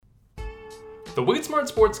The Wicked Smart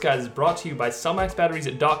Sports Guys is brought to you by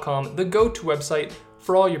CellmaxBatteries.com, the go-to website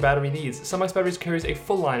for all your battery needs. Cellmax Batteries carries a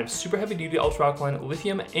full line of super heavy-duty ultra-alkaline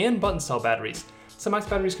lithium and button cell batteries. Cellmax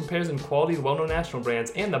Batteries compares in quality to well-known national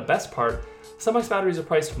brands, and the best part, Cellmax batteries are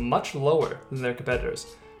priced much lower than their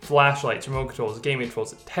competitors. Flashlights, remote controls, gaming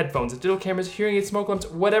controls, headphones, digital cameras, hearing aids, smoke lamps,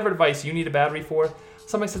 whatever device you need a battery for,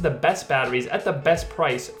 Cellmax has the best batteries at the best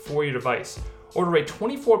price for your device. Order a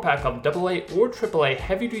 24-pack of AA or AAA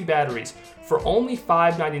heavy-duty batteries for only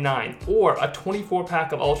 $5.99, or a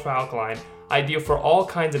 24-pack of ultra-alkaline, ideal for all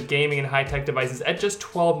kinds of gaming and high-tech devices at just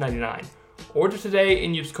 $12.99. Order today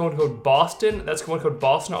and use code BOSTON, that's code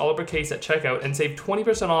BOSTON all uppercase at checkout, and save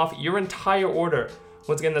 20% off your entire order.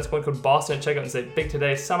 Once again, that's code BOSTON at checkout and save big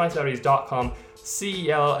today. CellmaxBatteries.com,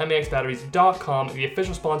 CellmaxBatteries.com, the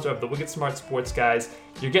official sponsor of the Wicked Smart Sports Guys.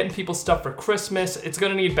 You're getting people stuff for Christmas. It's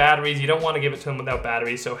going to need batteries. You don't want to give it to them without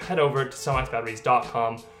batteries, so head over to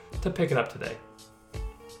CellmaxBatteries.com to pick it up today.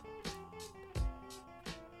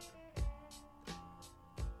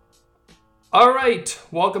 All right,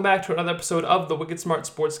 welcome back to another episode of the Wicked Smart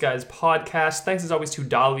Sports Guys podcast. Thanks as always to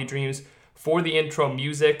Dolly Dreams for the intro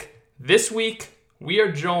music. This week, we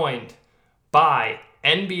are joined by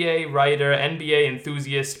NBA writer, NBA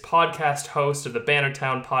enthusiast, podcast host of the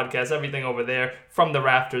Bannertown podcast, everything over there, From the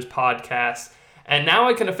Rafters podcast. And now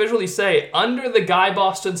I can officially say, under the Guy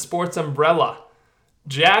Boston Sports umbrella,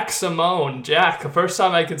 Jack Simone. Jack, the first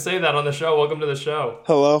time I can say that on the show. Welcome to the show.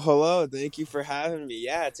 Hello. Thank you for having me.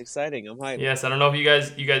 Yeah, it's exciting. I'm hyped. Yes, I don't know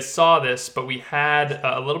if you guys saw this, but we had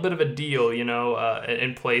a little bit of a deal,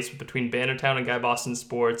 in place between Bannertown and Guy Boston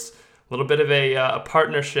Sports. A little bit of a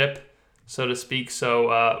partnership, so to speak. So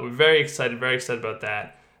we're very excited about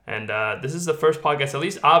that. And this is the first podcast. At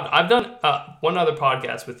least I've done one other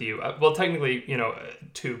podcast with you. Well, technically,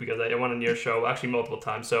 two, because I went on your show actually multiple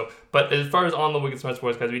times. So, but as far as on the Wicked Smart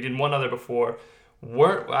Sports Guys, we did one other before.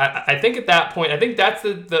 I think at that point, I think that's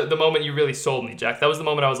the moment you really sold me, Jack. That was the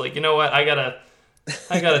moment I was like, you know what, I gotta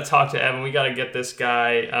talk to Evan. We gotta get this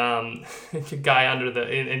guy,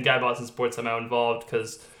 guy in Guy Boston Sports somehow involved,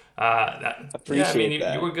 because.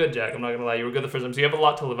 You were good, Jack. I'm not gonna lie, you were good the first time. So you have a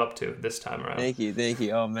lot to live up to this time around. Thank you.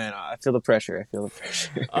 Oh man, I feel the pressure.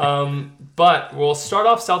 But we'll start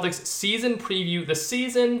off Celtics season preview. The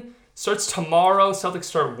season starts tomorrow. Celtics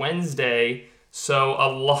start Wednesday, so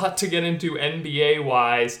a lot to get into NBA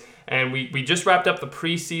wise. And we just wrapped up the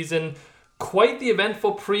preseason. Quite the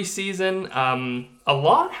eventful preseason. A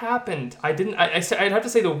lot happened. I'd have to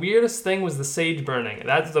say the weirdest thing was the sage burning.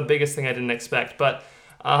 That's the biggest thing I didn't expect, but.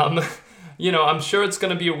 I'm sure it's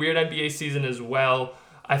going to be a weird NBA season as well.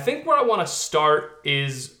 I think where I want to start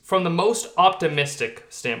is from the most optimistic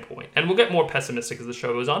standpoint, and we'll get more pessimistic as the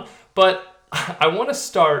show goes on, but I want to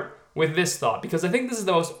start with this thought, because I think this is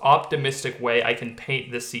the most optimistic way I can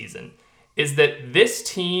paint this season, is that this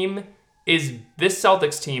Celtics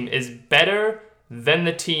team is better than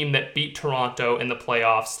the team that beat Toronto in the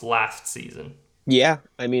playoffs last season. Yeah,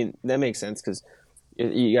 I mean, that makes sense, because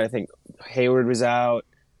you got to think Hayward was out.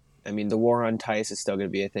 I mean, the war on Tice is still going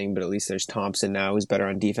to be a thing, but at least there's Thompson now who's better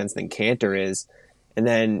on defense than Cantor is. And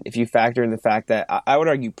then if you factor in the fact that I would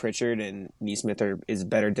argue Pritchard and Nesmith is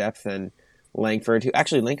better depth than Langford, who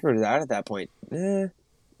actually Langford was out at that point.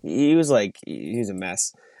 He was a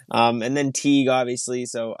mess. And then Teague, obviously.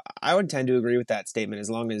 So I would tend to agree with that statement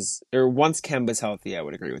once Kemba's healthy, I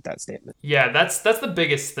would agree with that statement. Yeah, that's the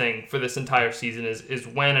biggest thing for this entire season is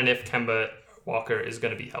when and if Kemba Walker is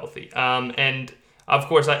going to be healthy. And of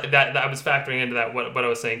course, I was factoring into that what I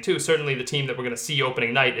was saying too. Certainly the team that we're going to see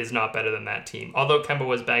opening night is not better than that team, although Kemba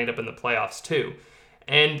was banged up in the playoffs too.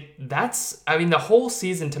 And the whole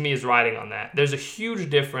season to me is riding on that. There's a huge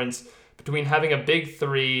difference between having a big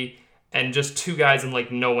three and just two guys and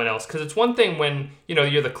no one else. Because it's one thing when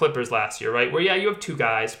you're the Clippers last year, right? Where you have two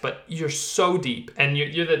guys, but you're so deep, and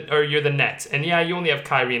you're the Nets, and you only have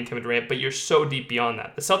Kyrie and Kevin Durant, but you're so deep beyond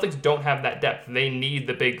that. The Celtics don't have that depth. They need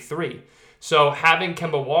the big three. So having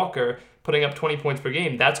Kemba Walker putting up 20 points per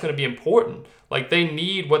game, that's going to be important. They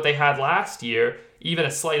need what they had last year, even a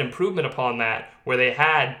slight improvement upon that, where they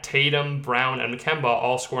had Tatum, Brown, and Kemba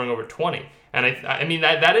all scoring over 20. And I mean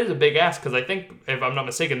that is a big ask, because I think, if I'm not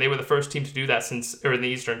mistaken, they were the first team to do that in the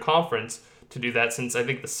Eastern Conference to do that since I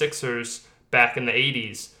think the Sixers back in the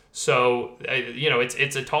 80s. So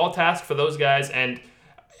it's a tall task for those guys, and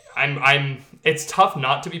it's tough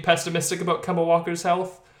not to be pessimistic about Kemba Walker's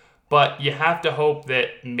health. But you have to hope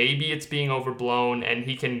that maybe it's being overblown and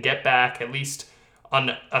he can get back at least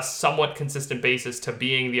on a somewhat consistent basis to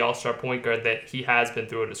being the all-star point guard that he has been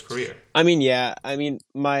throughout his career. I mean, yeah. I mean,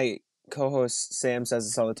 my co-host Sam says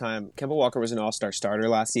this all the time. Kemba Walker was an all-star starter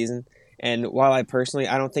last season, And while I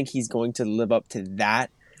don't think he's going to live up to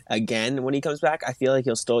that again when he comes back, I feel like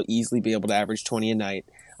he'll still easily be able to average 20 a night.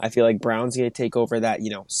 I feel like Brown's going to take over that,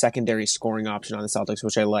 secondary scoring option on the Celtics,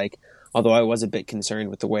 which I like. Although I was a bit concerned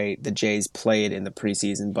with the way the Jays played in the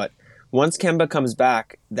preseason. But once Kemba comes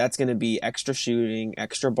back, that's going to be extra shooting,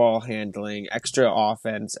 extra ball handling, extra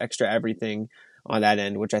offense, extra everything on that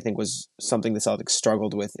end, which I think was something the Celtics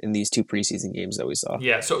struggled with in these two preseason games that we saw.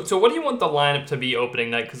 Yeah, so what do you want the lineup to be opening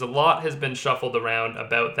night? Because a lot has been shuffled around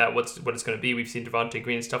about that, what it's going to be. We've seen Javonte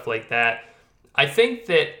Green and stuff like that. I think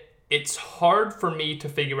that it's hard for me to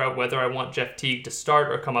figure out whether I want Jeff Teague to start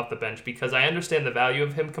or come off the bench, because I understand the value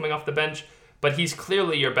of him coming off the bench, but he's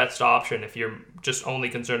clearly your best option if you're just only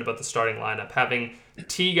concerned about the starting lineup. Having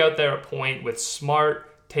Teague out there at point with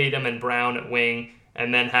Smart, Tatum, and Brown at wing,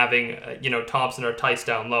 and then having, Thompson or Tice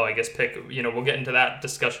down low, I guess we'll get into that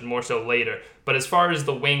discussion more so later. But as far as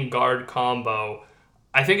the wing guard combo,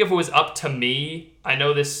 I think if it was up to me, I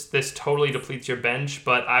know this totally depletes your bench,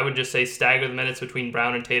 but I would just say stagger the minutes between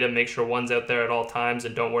Brown and Tatum, make sure one's out there at all times,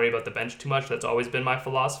 and don't worry about the bench too much. That's always been my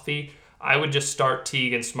philosophy. I would just start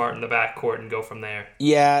Teague and Smart in the backcourt and go from there.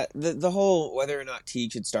 Yeah, the whole whether or not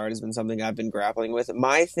Teague should start has been something I've been grappling with.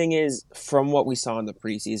 My thing is, from what we saw in the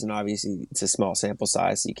preseason, obviously it's a small sample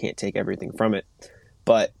size, so you can't take everything from it.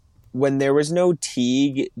 But when there was no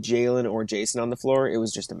Teague, Jalen, or Jason on the floor, it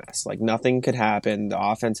was just a mess. Like, nothing could happen. The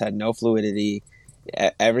offense had no fluidity.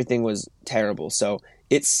 Everything was terrible. So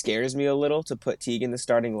it scares me a little to put Teague in the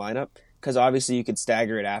starting lineup, because obviously you could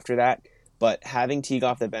stagger it after that. But having Teague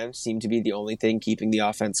off the bench seemed to be the only thing keeping the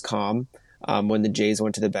offense calm when the Jays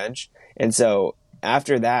went to the bench. And so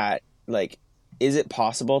after that, is it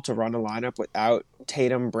possible to run a lineup without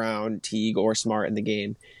Tatum, Brown, Teague, or Smart in the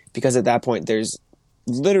game? Because at that point, there's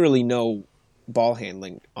literally no ball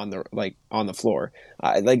handling on the floor.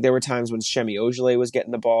 There were times when Shemi Ojeleye was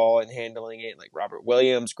getting the ball and handling it, like Robert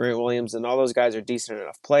Williams, Grant Williams, and all those guys are decent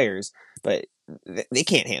enough players, but they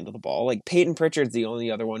can't handle the ball. Like, Peyton Pritchard's the only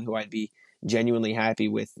other one who I'd be genuinely happy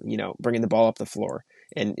with, bringing the ball up the floor.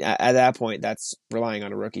 And at that point, that's relying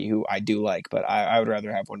on a rookie who I do like, but I would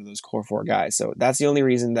rather have one of those core four guys. So that's the only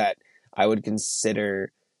reason that I would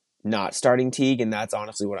consider not starting Teague, and that's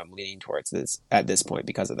honestly what I'm leaning towards at this point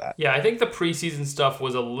because of that. Yeah, I think the preseason stuff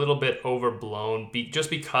was a little bit overblown just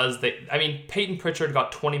because Peyton Pritchard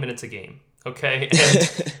got 20 minutes a game. Okay,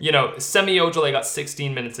 and Semi Ojeleye got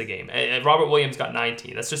 16 minutes a game, and Robert Williams got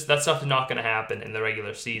 19. That stuff is not going to happen in the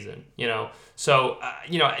regular season. So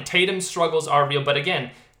Tatum's struggles are real, but again,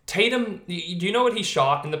 Tatum, do you know what he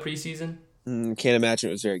shot in the preseason? Can't imagine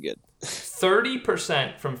it was very good.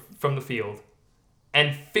 30% from the field,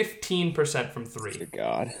 and 15% from three. Dear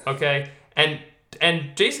God. Okay, and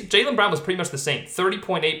Jaylen Brown was pretty much the same.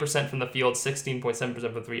 30.8% from the field,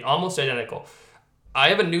 16.7% from three, almost identical. I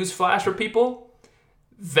have a news flash for people.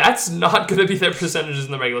 That's not going to be their percentages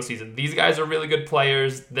in the regular season. These guys are really good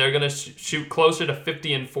players. They're going to shoot closer to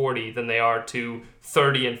 50 and 40 than they are to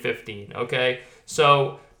 30 and 15, okay?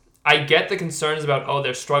 So I get the concerns about,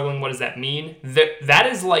 they're struggling. What does that mean? That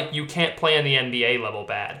is like you can't play on the NBA level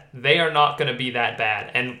bad. They are not going to be that bad.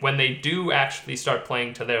 And when they do actually start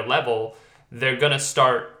playing to their level, they're going to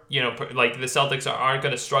start, the Celtics aren't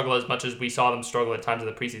going to struggle as much as we saw them struggle at times in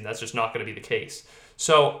the preseason. That's just not going to be the case.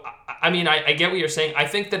 So, I get what you're saying. I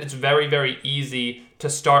think that it's very, very easy to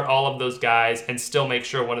start all of those guys and still make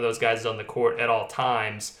sure one of those guys is on the court at all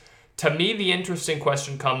times. To me, the interesting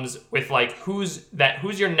question comes with, who's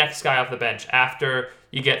your next guy off the bench after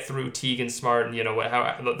you get through Teague and Smart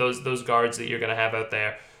and, those guards that you're going to have out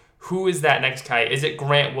there. Who is that next guy? Is it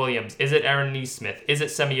Grant Williams? Is it Aaron Nesmith? Is it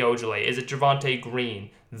Semi Ojeleye? Is it Javonte Green?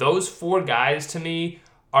 Those four guys, to me,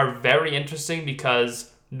 are very interesting because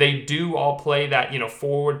they do all play that,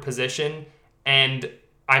 forward position, and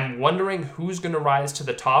I'm wondering who's going to rise to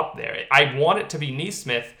the top there. I want it to be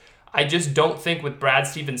Nesmith. I just don't think with Brad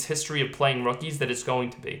Stevens' history of playing rookies that it's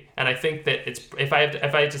going to be. And I think that if I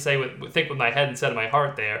have to think with my head instead of my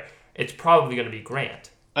heart there, it's probably going to be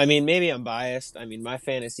Grant. Maybe I'm biased. My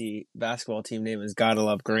fantasy basketball team name is Gotta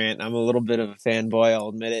Love Grant. I'm a little bit of a fanboy, I'll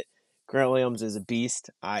admit it. Grant Williams is a beast.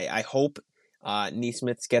 I hope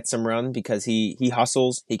Nesmith gets some run because he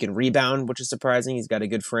hustles. He can rebound, which is surprising. He's got a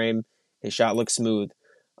good frame. His shot looks smooth.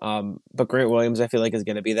 But Grant Williams, I feel like, is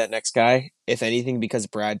going to be that next guy, if anything, because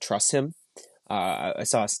Brad trusts him. I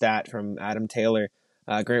saw a stat from Adam Taylor.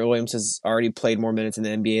 Grant Williams has already played more minutes in the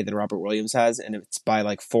NBA than Robert Williams has, and it's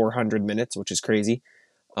by 400 minutes, which is crazy.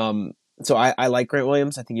 So I like Grant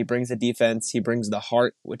Williams. I think he brings the defense. He brings the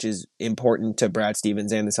heart, which is important to Brad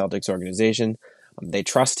Stevens and the Celtics organization. They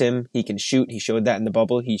trust him. He can shoot. He showed that in the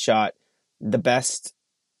bubble. He shot the best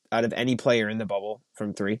out of any player in the bubble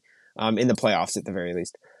from three. in the playoffs at the very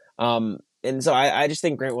least. And so I just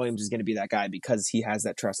think Grant Williams is going to be that guy because he has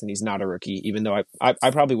that trust and he's not a rookie, even though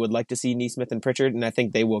I probably would like to see Nesmith and Pritchard, and I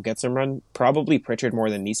think they will get some run. Probably Pritchard more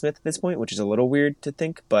than Nesmith at this point, which is a little weird to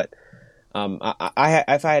think, but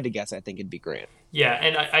if I had to guess, I think it'd be Grant. Yeah,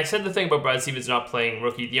 and I said the thing about Brad Stevens not playing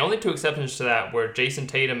rookie. The only two exceptions to that were Jason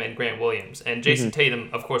Tatum and Grant Williams. And Jason Tatum,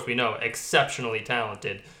 of course, we know, exceptionally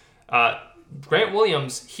talented. Grant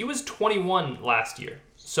Williams, he was 21 last year.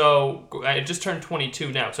 So I just turned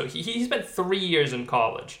 22 now. So he spent 3 years in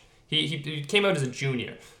college. He came out as a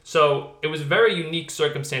junior. So it was a very unique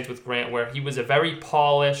circumstance with Grant where he was a very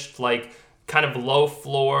polished, like kind of low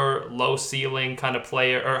floor, low ceiling kind of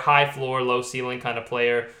player, or high floor, low ceiling kind of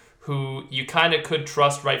player who you kind of could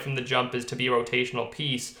trust right from the jump as to be a rotational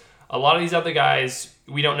piece. A lot of these other guys,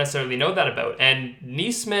 we don't necessarily know that about. And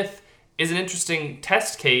Nesmith is an interesting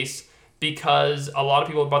test case because a lot of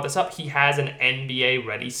people have brought this up. He has an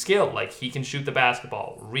NBA-ready skill. Like, he can shoot the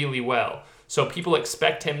basketball really well. So people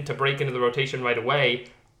expect him to break into the rotation right away.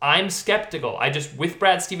 I'm skeptical. With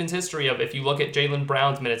Brad Stevens' history of, if you look at Jaylen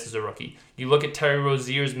Brown's minutes as a rookie, you look at Terry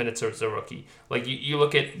Rozier's minutes as a rookie, like you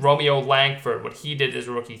look at Romeo Langford, what he did as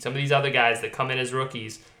a rookie, some of these other guys that come in as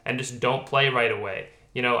rookies and just don't play right away.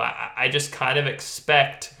 I just kind of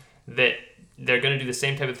expect that they're going to do the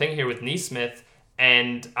same type of thing here with Nesmith.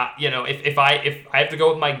 And, if I have to go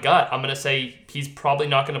with my gut, I'm going to say he's probably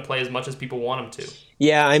not going to play as much as people want him to.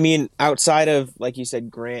 Yeah, I mean, outside of, like you said,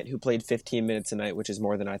 Grant, who played 15 minutes a night, which is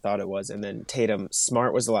more than I thought it was, and then Tatum,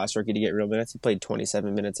 Smart was the last rookie to get real minutes. He played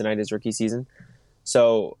 27 minutes a night his rookie season.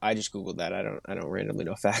 So I just Googled that. I don't randomly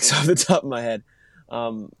know facts off the top of my head.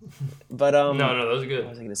 No, those are good. What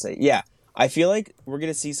was I going to say? Yeah, I feel like we're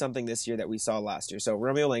going to see something this year that we saw last year. So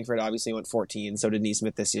Romeo Langford obviously went 14, so did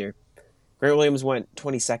Nesmith this year. Grant Williams went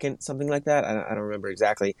 22nd, something like that. I don't remember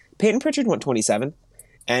exactly. Peyton Pritchard went 27th.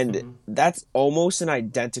 And that's almost an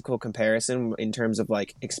identical comparison in terms of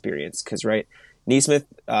like experience. Because, right, Nesmith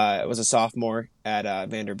was a sophomore at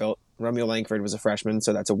Vanderbilt. Romeo Langford was a freshman,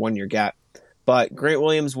 so that's a 1-year gap. But Grant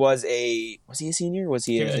Williams was he a senior? He was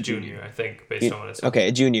a junior, I think, based on what it said. Okay,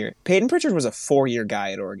 a junior. Peyton Pritchard was a 4-year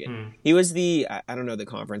guy at Oregon. He was I don't know the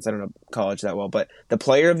conference. I don't know college that well. But the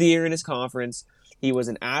player of the year in his conference. He was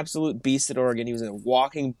an absolute beast at Oregon. He was a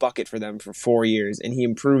walking bucket for them for 4 years, and he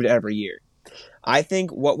improved every year. I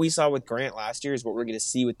think what we saw with Grant last year is what we're going to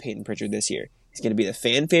see with Peyton Pritchard this year. He's going to be the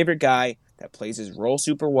fan favorite guy that plays his role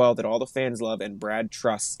super well, that all the fans love, and Brad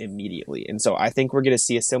trusts immediately. And so I think we're going to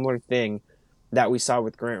see a similar thing that we saw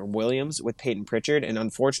with Grant Williams with Peyton Pritchard, and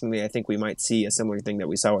unfortunately I think we might see a similar thing that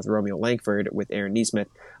we saw with Romeo Langford with Aaron Nesmith.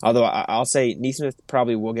 Although I'll say Nesmith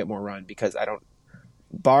probably will get more run because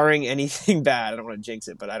barring anything bad, I don't want to jinx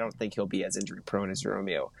it, but I don't think he'll be as injury prone as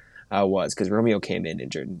Romeo was, because Romeo came in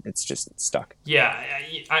injured and it's just stuck. Yeah,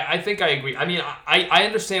 I think I agree. I mean, I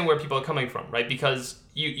understand where people are coming from, right? Because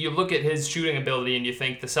you look at his shooting ability and you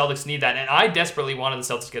think the Celtics need that, and I desperately wanted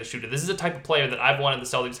the Celtics to get a shooter. This is a type of player that I've wanted the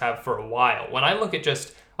Celtics to have for a while. When I look at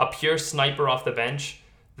just a pure sniper off the bench,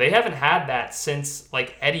 they haven't had that since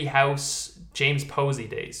like Eddie House, James Posey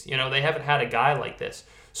days. They haven't had a guy like this.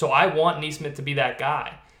 So I want Nesmith to be that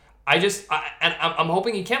guy. I'm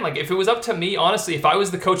hoping he can. Like, if it was up to me, honestly, if I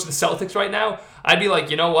was the coach of the Celtics right now, I'd be like,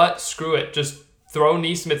 you know what? Screw it. Just throw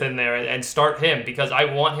Nesmith in there and start him because I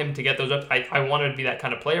want him to get those up. I want him to be that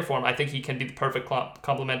kind of player for him. I think he can be the perfect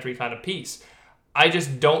complementary kind of piece. I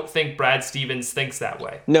just don't think Brad Stevens thinks that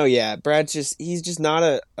way. No, yeah. He's just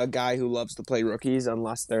not a guy who loves to play rookies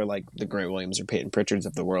unless they're like the Grant Williams or Peyton Pritchards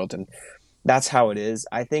of the world. And that's how it is.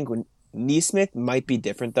 I think when Nesmith might be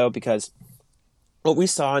different, though, because what we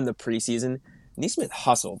saw in the preseason, Nesmith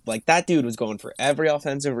hustled. Like, that dude was going for every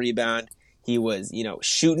offensive rebound. He was,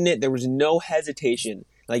 shooting it. There was no hesitation.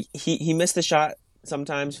 Like, he missed the shot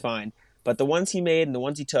sometimes, fine. But the ones he made and the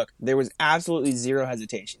ones he took, there was absolutely zero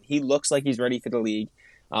hesitation. He looks like he's ready for the league.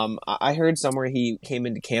 I heard somewhere he came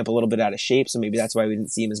into camp a little bit out of shape, so maybe that's why we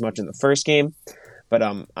didn't see him as much in the first game. But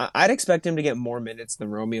I'd expect him to get more minutes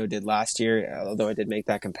than Romeo did last year, although I did make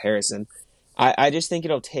that comparison. I just think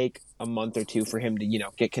it'll take a month or two for him to,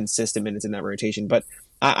 get consistent minutes in that rotation. But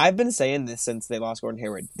I've been saying this since they lost Gordon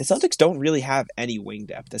Hayward. The Celtics don't really have any wing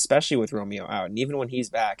depth, especially with Romeo out. And even when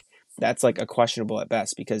he's back, that's like a questionable at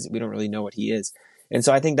best because we don't really know what he is. And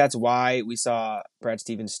so I think that's why we saw Brad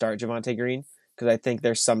Stevens start Javonte Green, because I think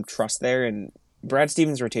there's some trust there. And Brad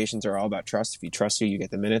Stevens' rotations are all about trust. If you trust who, you get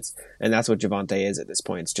the minutes. And that's what Javonte is at this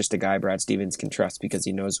point. It's just a guy Brad Stevens can trust because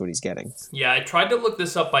he knows what he's getting. Yeah, I tried to look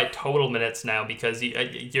this up by total minutes now because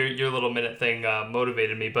your little minute thing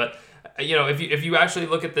motivated me. But, if you actually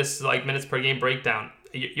look at this like minutes per game breakdown,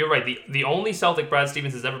 you're right. The only Celtic Brad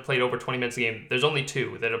Stevens has ever played over 20 minutes a game. There's only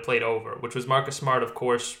two that have played over, which was Marcus Smart, of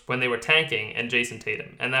course, when they were tanking, and Jason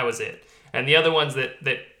Tatum, and that was it. And the other ones that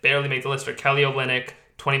barely make the list are Kelly Olynyk,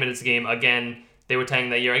 20 minutes a game. Again, they were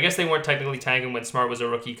tanking that year. I guess they weren't technically tanking when Smart was a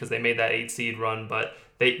rookie because they made that 8 seed run, but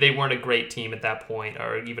they weren't a great team at that point,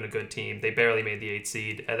 or even a good team. They barely made the 8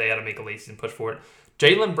 seed, and they had to make a late season push for it.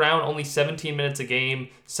 Jaylen Brown, only 17 minutes a game.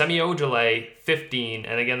 Semi Ojeleye, 15.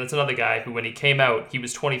 And again, that's another guy who, when he came out, he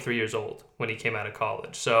was 23 years old when he came out of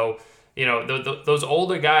college. So, those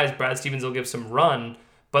older guys, Brad Stevens will give some run,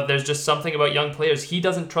 but there's just something about young players. He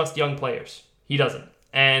doesn't trust young players. He doesn't.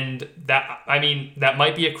 And that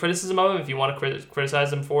might be a criticism of him if you want to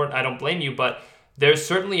criticize him for it. I don't blame you, but there's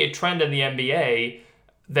certainly a trend in the NBA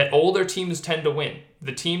that older teams tend to win.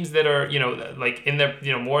 The teams that are, like in their,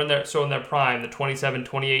 more in their prime, the 27,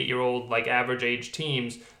 28-year-old, like average age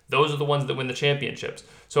teams, those are the ones that win the championships.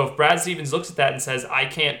 So if Brad Stevens looks at that and says, I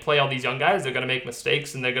can't play all these young guys, they're going to make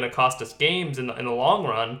mistakes and they're going to cost us games in the long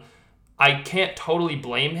run, I can't totally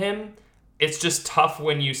blame him. It's just tough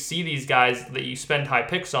when you see these guys that you spend high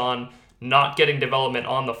picks on not getting development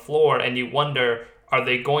on the floor, and you wonder, are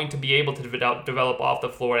they going to be able to develop off the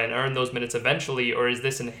floor and earn those minutes eventually, or is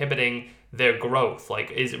this inhibiting their growth? Like,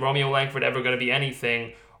 is Romeo Langford ever going to be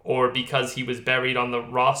anything, or because he was buried on the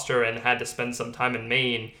roster and had to spend some time in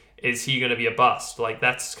Maine, is he going to be a bust? Like,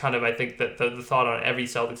 that's kind of, I think, that the thought on every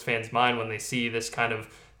Celtics fan's mind when they see this kind of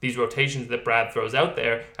these rotations that Brad throws out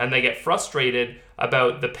there, and they get frustrated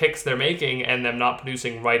about the picks they're making and them not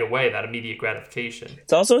producing right away, that immediate gratification.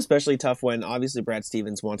 It's also especially tough when obviously Brad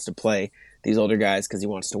Stevens wants to play these older guys because he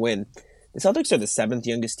wants to win. The Celtics are the 7th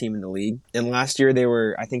youngest team in the league, and last year they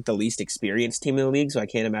were, I think, the least experienced team in the league, so I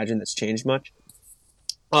can't imagine that's changed much.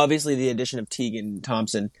 Obviously, the addition of Teague and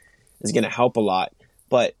Thompson is going to help a lot,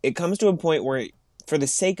 but it comes to a point where, for the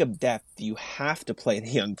sake of depth, you have to play the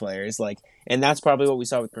young players. And that's probably what we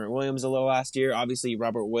saw with Grant Williams a little last year. Obviously,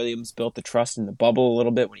 Robert Williams built the trust in the bubble a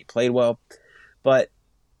little bit when he played well. But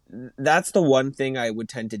that's the one thing I would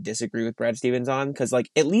tend to disagree with Brad Stevens on, because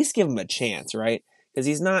at least give him a chance, right? Because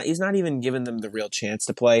he's not even giving them the real chance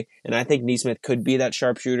to play. And I think Nesmith could be that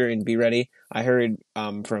sharpshooter and be ready. I heard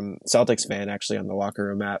from Celtics fan actually on the locker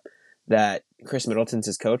room app that Chris Middleton's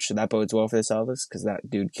his coach, so that bodes well for the Celtics because that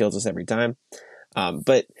dude kills us every time.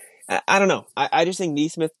 But I don't know. I just think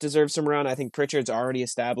Nesmith deserves some run. I think Pritchard's already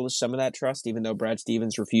established some of that trust, even though Brad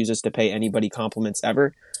Stevens refuses to pay anybody compliments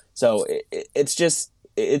ever. So it's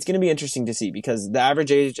going to be interesting to see, because the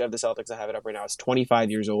average age of the Celtics, I have it up right now, is 25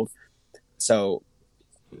 years old. So,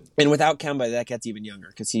 and without Kemba, that gets even younger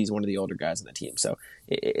because he's one of the older guys on the team. So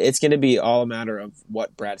it's going to be all a matter of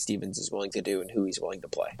what Brad Stevens is willing to do and who he's willing to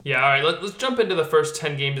play. Yeah, all right. Let's jump into the first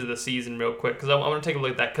 10 games of the season real quick, because I want to take a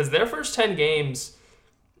look at that, because their first 10 games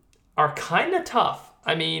are kind of tough.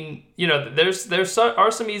 I mean,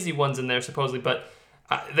 are some easy ones in there supposedly, but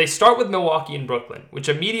they start with Milwaukee and Brooklyn, which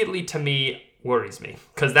immediately to me worries me,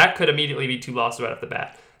 because that could immediately be 2 losses right off the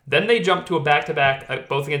bat. Then they jump to a back-to-back,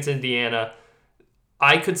 both against Indiana.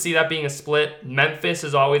 I could see that being a split. Memphis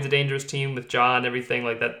is always a dangerous team with Ja and everything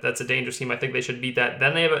like that. That's a dangerous team. I think they should beat that.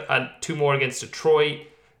 Then they have 2 more against Detroit.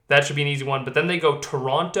 That should be an easy one. But then they go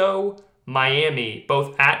Toronto, Miami,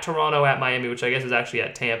 both at Toronto, at Miami, which I guess is actually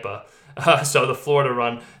at Tampa. So the Florida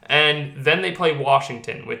run. And then they play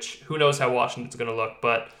Washington, which who knows how Washington's going to look.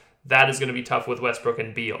 But that is going to be tough with Westbrook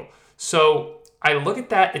and Beal. So I look at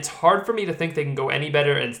that. It's hard for me to think they can go any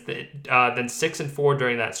better than 6-4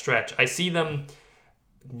 during that stretch. I see them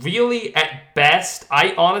really, at best,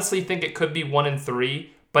 I honestly think it could be 1-3,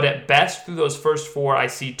 but at best through those first 4, I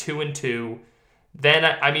see 2-2. Then,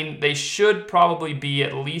 I mean, they should probably be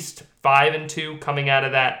at least 5-2 coming out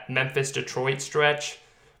of that Memphis-Detroit stretch.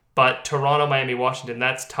 But Toronto, Miami, Washington,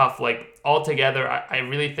 that's tough. Like, altogether, I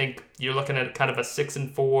really think you're looking at kind of a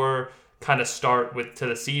 6-4 kind of start to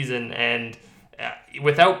the season. And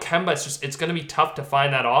without Kemba, it's going to be tough to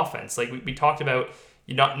find that offense. Like we talked about,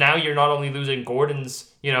 now you're not only losing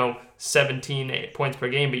Gordon's 17 points per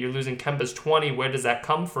game, but you're losing Kemba's 20. Where does that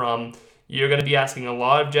come from? You're going to be asking a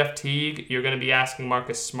lot of Jeff Teague. You're going to be asking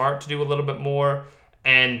Marcus Smart to do a little bit more.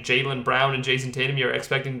 And Jaylen Brown and Jason Tatum, you're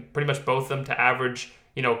expecting pretty much both of them to average,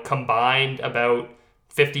 combined about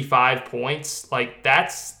 55 points. Like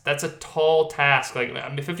that's a tall task. Like, I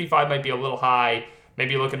mean, 55 might be a little high.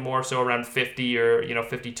 Maybe you're looking more so around 50 or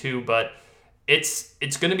 52, but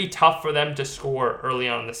it's going to be tough for them to score early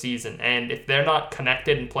on in the season. And if they're not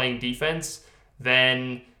connected and playing defense,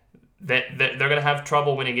 then they're going to have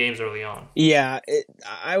trouble winning games early on. Yeah,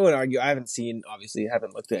 I would argue, I haven't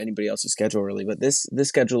looked at anybody else's schedule really, but this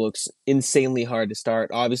schedule looks insanely hard to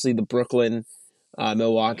start. Obviously, the Brooklyn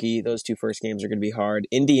Milwaukee, those two first games are going to be hard.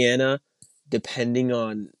 Indiana, depending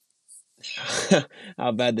on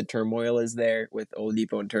how bad the turmoil is there with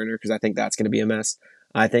Oladipo and Turner, because I think that's going to be a mess.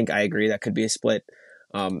 I agree that could be a split.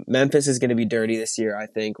 Memphis is going to be dirty this year, I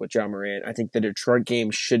think, with John Morant. I think the Detroit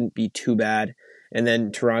game shouldn't be too bad. And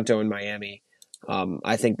then Toronto and Miami.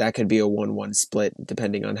 I think that could be a 1-1 split,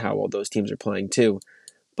 depending on how well those teams are playing, too.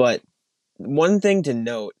 But one thing to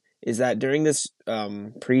note is that during this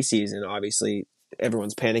preseason, obviously,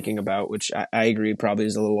 everyone's panicking about, which I agree probably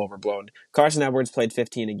is a little overblown. Carson Edwards played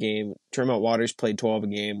 15 a game. Tremont Waters played 12 a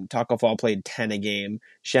game. Taco Fall played 10 a game.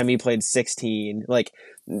 Shemi played 16. Like,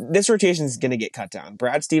 this rotation is going to get cut down.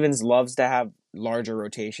 Brad Stevens loves to have larger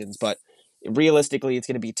rotations, but realistically, it's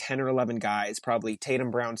going to be 10 or 11 guys, probably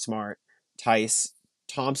Tatum, Brown, Smart, Tice.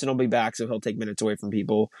 Thompson will be back, so he'll take minutes away from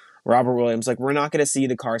people. Robert Williams. Like, we're not going to see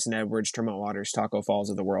the Carson Edwards, Tremont Waters, Taco Falls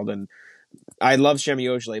of the world, and I love Shemi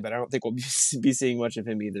Ojeleye, but I don't think we'll be seeing much of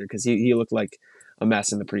him either because he looked like a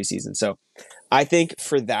mess in the preseason. So I think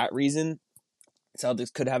for that reason,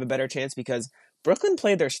 Celtics could have a better chance because Brooklyn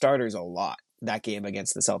played their starters a lot that game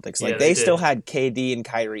against the Celtics. Like, they still had KD and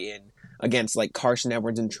Kyrie in against like Carson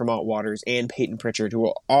Edwards and Tremont Waters and Peyton Pritchard, who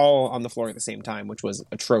were all on the floor at the same time, which was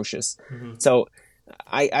atrocious. Mm-hmm. So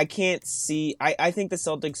I can't see. I think the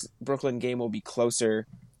Celtics Brooklyn game will be closer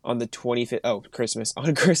on the 25th,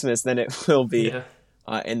 Christmas than it will be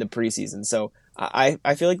in the preseason. So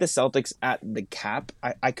I feel like the Celtics at the cap,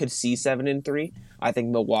 I could see 7-3. I think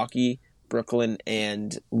Milwaukee, Brooklyn,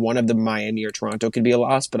 and one of the Miami or Toronto could be a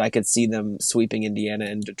loss, but I could see them sweeping Indiana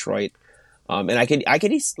and Detroit. And I could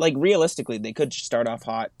like realistically, they could start off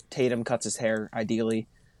hot. Tatum cuts his hair, ideally.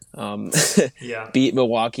 Beat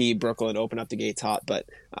Milwaukee, Brooklyn, open up the gates hot, but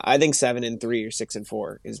I think 7-3 or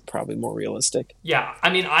 6-4 is probably more realistic. Yeah, I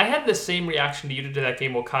mean, I had the same reaction to you to that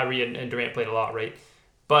game. Well, Kyrie and Durant played a lot, right?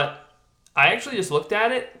 But I actually just looked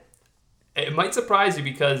at it. It might surprise you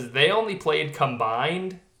because they only played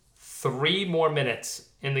combined 3 more minutes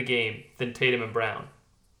in the game than Tatum and Brown.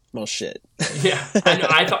 Well, shit. Yeah,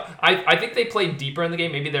 I know. I think they played deeper in the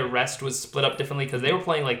game. Maybe their rest was split up differently because they were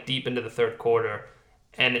playing like deep into the third quarter.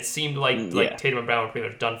 And it seemed like Tatum and Brown were pretty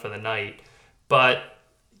much done for the night. But,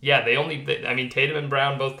 yeah, Tatum and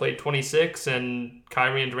Brown both played 26, and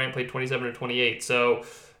Kyrie and Durant played 27 or 28. So,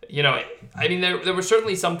 there were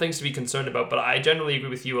certainly some things to be concerned about, but I generally agree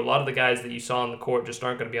with you. A lot of the guys that you saw on the court just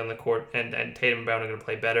aren't going to be on the court, and Tatum and Brown are going to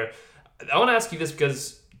play better. I want to ask you this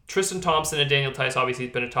because Tristan Thompson and Daniel Tice obviously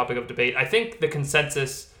has been a topic of debate. I think the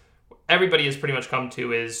consensus everybody has pretty much come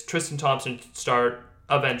to is Tristan Thompson start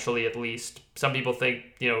eventually, at least. Some people think,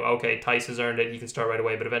 okay, Tice has earned it, he can start right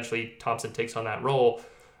away, but eventually Thompson takes on that role.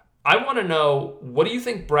 I want to know, what do you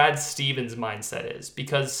think Brad Stevens' mindset is?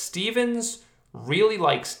 Because Stevens really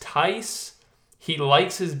likes Tice. He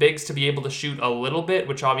likes his bigs to be able to shoot a little bit,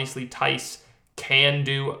 which obviously Tice can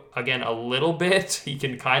do, again, a little bit. He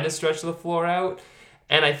can kind of stretch the floor out.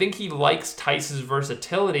 And I think he likes Tice's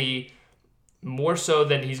versatility more so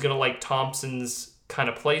than he's going to like Thompson's kind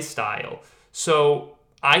of play style. So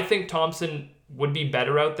I think Thompson would be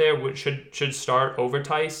better out there, which should start over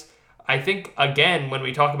Tice. I think, again, when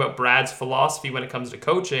we talk about Brad's philosophy when it comes to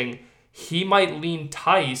coaching, he might lean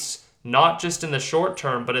Tice, not just in the short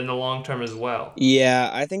term, but in the long term as well. Yeah,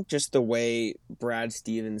 I think just the way Brad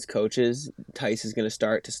Stevens coaches, Tice is going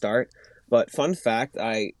to start. But fun fact,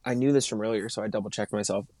 I knew this from earlier, so I double-checked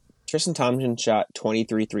myself. Tristan Thompson shot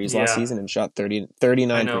 23 threes last season and shot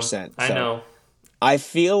 39%. I know. I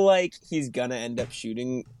feel like he's going to end up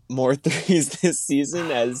shooting more threes this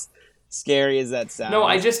season, as scary as that sounds. No,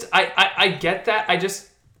 I get that.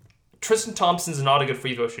 Tristan Thompson's not a good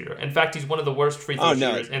free throw shooter. In fact, he's one of the worst free throw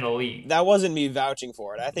shooters in the league. That wasn't me vouching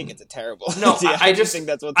for it. I think it's a terrible No, idea. I just think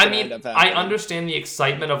that's what's going to end up happening. I understand the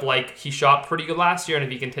excitement of, like, he shot pretty good last year, and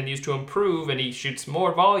if he continues to improve and he shoots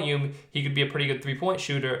more volume, he could be a pretty good three-point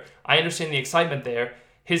shooter. I understand the excitement there.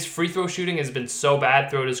 His free throw shooting has been so bad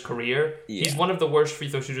throughout his career. Yeah. He's one of the worst free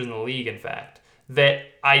throw shooters in the league, in fact. That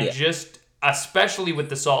especially with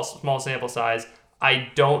the small sample size,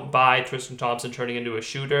 I don't buy Tristan Thompson turning into a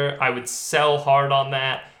shooter. I would sell hard on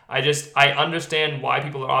that. I understand why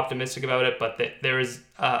people are optimistic about it, but there is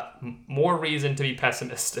more reason to be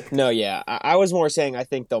pessimistic. No, yeah. I was more saying I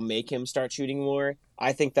think they'll make him start shooting more.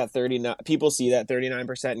 I think that people see that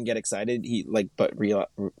 39% and get excited. But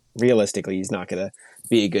realistically, he's not going to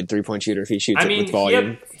be a good three-point shooter if he shoots it with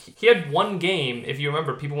volume. He had one game, if you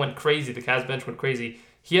remember, people went crazy. The Cavs bench went crazy.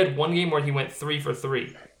 He had one game where he went 3 for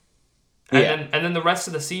 3. And then the rest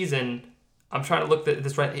of the season, I'm trying to look at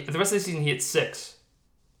this right. The rest of the season, he hit 6.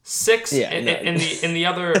 6 in the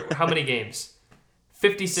other, how many games?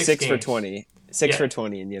 56 6 games. for 20. 6 Yeah. for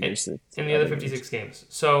 20 in the other in the other 56 games.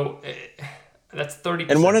 So that's 30%.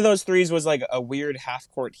 And one of those threes was like a weird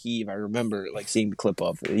half-court heave. I remember like seeing the clip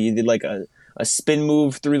of. He did like a spin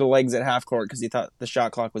move through the legs at half-court because he thought the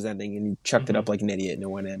shot clock was ending, and he chucked it up like an idiot, and it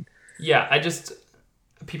went in. Yeah,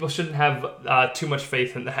 people shouldn't have too much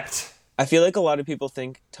faith in that. I feel like a lot of people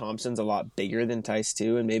think Thompson's a lot bigger than Tice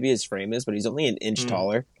too, and maybe his frame is, but he's only an inch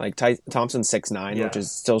taller. Like Thompson's 6'9", which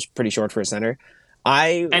is still pretty short for a center.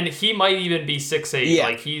 And he might even be 6'8". Yeah.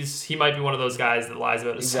 Like he might be one of those guys that lies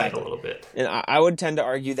about his height a little bit. And I would tend to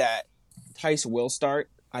argue that Tice will start.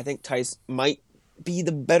 I think Tice might be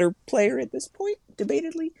the better player at this point,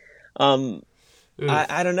 debatedly.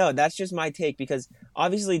 I don't know. That's just my take, because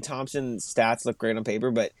obviously Thompson's stats look great on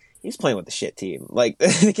paper, but he's playing with a shit team. Like, the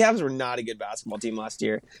Cavs were not a good basketball team last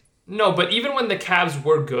year. No, but even when the Cavs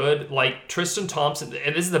were good, like Tristan Thompson,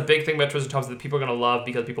 and this is the big thing about Tristan Thompson that people are going to love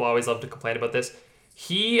because people always love to complain about this.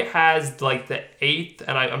 He has like the 8th,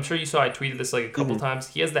 and I'm sure you saw I tweeted this like a couple times.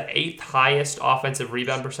 He has the 8th highest offensive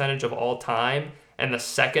rebound percentage of all time and the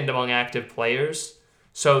 2nd among active players.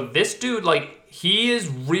 So this dude, like, he is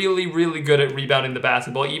really, really good at rebounding the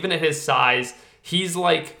basketball, even at his size. He's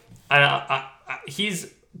like,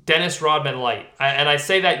 he's Dennis Rodman light. And I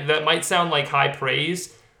say that might sound like high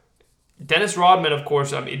praise. Dennis Rodman, of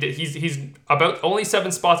course, I mean, he's about only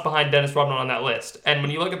 7 spots behind Dennis Rodman on that list. And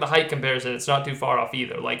when you look at the height comparison, it's not too far off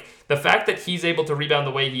either. Like, the fact that he's able to rebound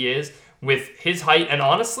the way he is with his height, and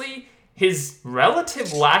honestly, his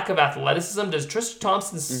relative lack of athleticism. Does Tristan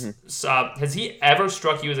Thompson, has he ever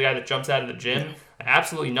struck you as a guy that jumps out of the gym? No.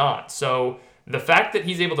 Absolutely not. So the fact that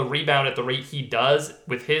he's able to rebound at the rate he does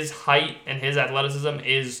with his height and his athleticism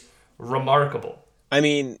is remarkable. I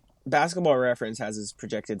mean, Basketball Reference has his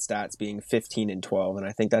projected stats being 15 and 12, and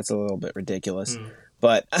I think that's a little bit ridiculous.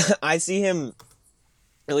 But I see him,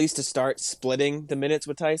 at least to start, splitting the minutes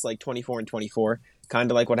with Tice, like 24 and 24,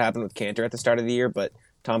 kind of like what happened with Cantor at the start of the year. But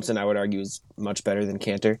Thompson, I would argue, is much better than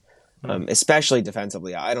Cantor, especially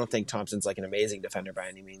defensively. I don't think Thompson's like an amazing defender by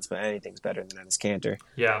any means, but anything's better than that is Cantor.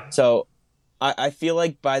 Yeah. So I feel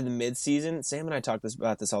like by the midseason, Sam and I talk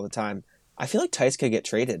about this all the time, I feel like Tice could get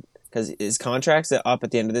traded, because his contract's up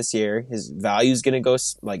at the end of this year. His value's going to go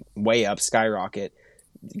like way up, skyrocket.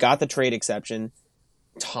 Got the trade exception.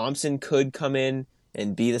 Thompson could come in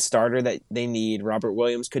and be the starter that they need. Robert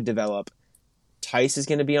Williams could develop. Tice is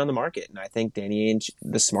going to be on the market, and I think Danny Ainge,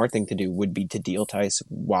 the smart thing to do would be to deal Tice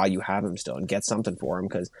while you have him still and get something for him,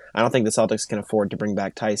 because I don't think the Celtics can afford to bring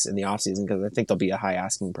back Tice in the offseason, because I think there'll be a high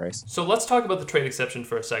asking price. So let's talk about the trade exception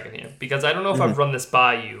for a second here, because I don't know if I've run this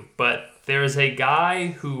by you, but there is a guy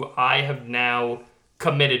who I have now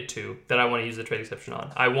committed to that I want to use the trade exception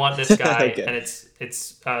on. I want this guy, okay. And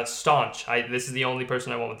it's staunch. This is the only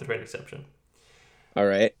person I want with the trade exception. All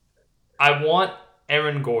right. I want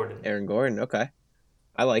Aaron Gordon. Aaron Gordon, okay.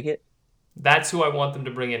 I like it. That's who I want them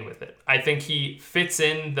to bring in with it. I think he fits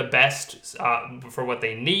in the best for what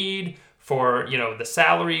they need, for, the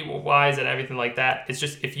salary-wise and everything like that. It's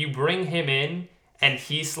just, if you bring him in and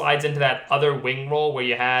he slides into that other wing role where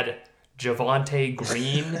you had Javonte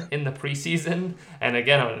Green in the preseason, and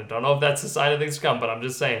again, I don't know if that's a sign of things to come, but I'm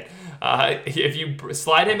just saying, if you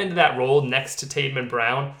slide him into that role next to Tatum and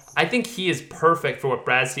Brown, I think he is perfect for what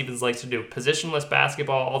Brad Stevens likes to do. Positionless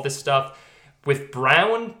basketball, all this stuff. With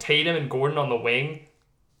Brown, Tatum, and Gordon on the wing,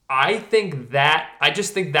 I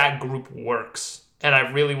just think that group works, and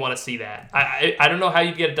I really want to see that. I don't know how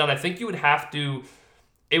you'd get it done. I think you would have to.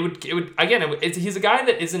 He's a guy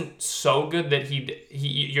that isn't so good that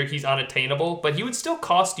he's unattainable, but he would still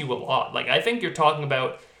cost you a lot. Like, I think you're talking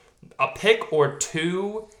about a pick or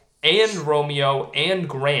two, and Romeo and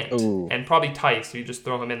Grant, and probably Tice. You just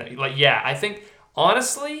throw him in there. Like, yeah, I think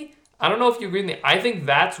honestly, I don't know if you agree with me. I think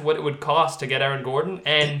that's what it would cost to get Aaron Gordon,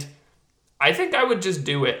 and I think I would just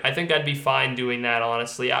do it. I think I'd be fine doing that,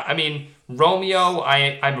 honestly. I mean, Romeo,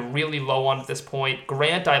 I'm really low on at this point.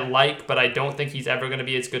 Grant, I like, but I don't think he's ever going to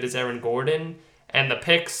be as good as Aaron Gordon. And the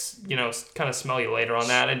picks, kind of smell you later on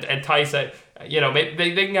that. And Tice,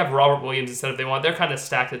 maybe they can have Robert Williams instead if they want. They're kind of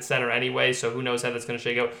stacked at center anyway, so who knows how that's going to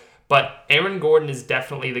shake out. But Aaron Gordon is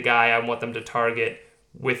definitely the guy I want them to target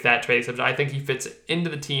with that trade exception. I think he fits into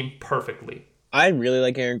the team perfectly. I really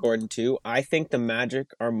like Aaron Gordon too. I think the Magic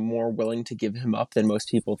are more willing to give him up than most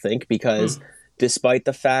people think, because despite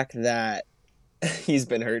the fact that he's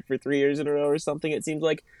been hurt for 3 years in a row or something, it seems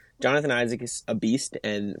like Jonathan Isaac is a beast,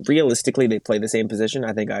 and realistically they play the same position.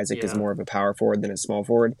 I think Isaac is more of a power forward than a small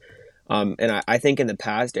forward. And I think in the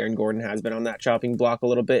past, Aaron Gordon has been on that chopping block a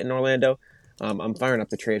little bit in Orlando. I'm firing up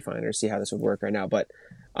the trade finder to see how this would work right now, but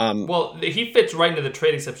well, he fits right into the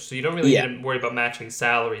trade exception, so you don't really need to worry about matching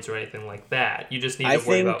salaries or anything like that. You just need to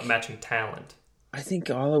worry about matching talent. I think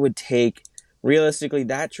all it would take, realistically,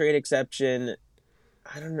 that trade exception.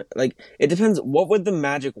 I don't know. Like, it depends. What would the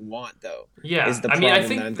Magic want, though? Is Yeah, the I mean, problem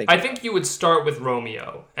that I'm I thinking think of. you would start with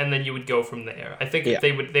Romeo, and then you would go from there. I think Yeah.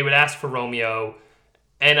 they would ask for Romeo,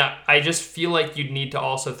 and I just feel like you'd need to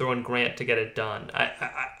also throw in Grant to get it done.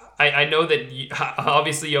 I know that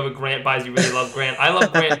obviously you have a Grant bias. You really love Grant. I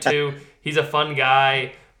love Grant too. He's a fun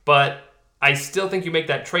guy, but I still think you make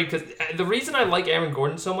that trade because the reason I like Aaron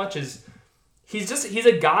Gordon so much is he's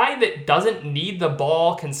a guy that doesn't need the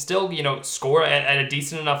ball, can still, score at a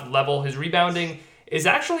decent enough level. His rebounding is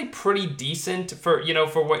actually pretty decent for,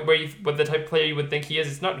 for what the type of player you would think he is.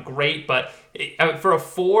 It's not great, but for a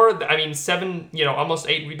 4, I mean 7, almost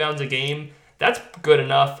 8 rebounds a game, that's good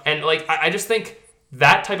enough. And like I just think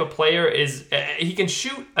that type of player is he can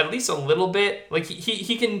shoot at least a little bit. Like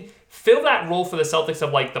he can fill that role for the Celtics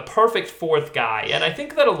of like the perfect 4th guy. And I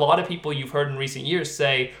think that a lot of people you've heard in recent years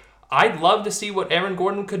say, I'd love to see what Aaron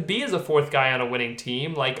Gordon could be as a 4th guy on a winning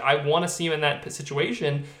team. Like, I want to see him in that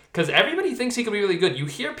situation because everybody thinks he could be really good. You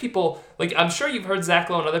hear people, like, I'm sure you've heard Zach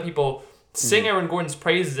Lowe and other people sing Aaron Gordon's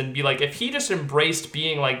praises and be like, if he just embraced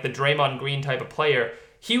being like the Draymond Green type of player,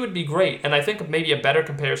 he would be great. And I think maybe a better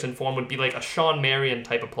comparison for him would be like a Sean Marion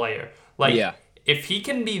type of player. Like, Yeah. if he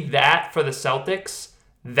can be that for the Celtics,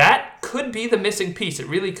 that could be the missing piece. It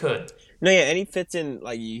really could. No, yeah, and he fits in,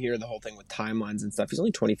 like, you hear the whole thing with timelines and stuff. He's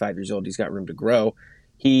only 25 years old. He's got room to grow.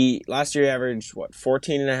 He, last year, averaged,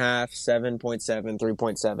 14 and a half, 7.7,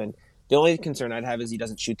 3.7. The only concern I'd have is he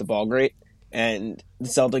doesn't shoot the ball great. And the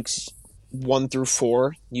Celtics, 1 through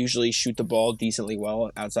 4, usually shoot the ball decently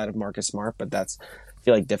well outside of Marcus Smart, but that's, I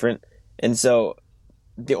feel like, different. And so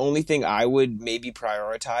the only thing I would maybe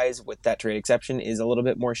prioritize with that trade exception is a little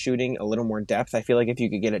bit more shooting, a little more depth. I feel like if you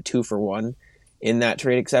could get a 2-for-1 in that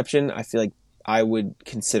trade exception, I feel like I would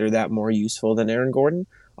consider that more useful than Aaron Gordon.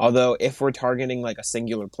 Although if we're targeting like a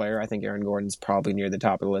singular player, I think Aaron Gordon's probably near the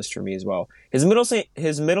top of the list for me as well. His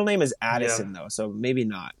middle name is Addison though, so maybe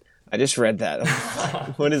not. I just read that.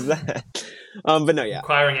 What is that? But no, yeah.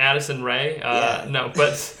 Acquiring Addison Ray. Yeah. No,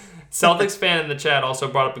 but Celtics fan in the chat also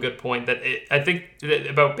brought up a good point that I think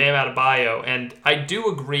about Bam Adebayo, and I do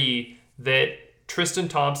agree that Tristan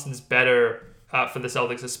Thompson's better for the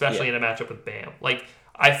Celtics, especially in a matchup with Bam. Like,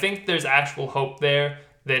 I think there's actual hope there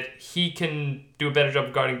that he can do a better job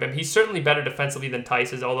of guarding Bam. He's certainly better defensively than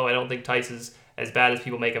Tice is, although I don't think Tice is as bad as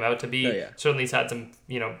people make him out to be. Oh, yeah. Certainly he's had some,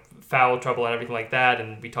 foul trouble and everything like that,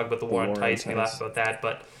 and we talked about the war on Tice, and we laughed about that,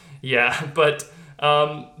 but yeah, but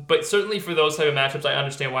certainly for those type of matchups, I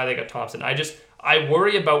understand why they got Thompson. I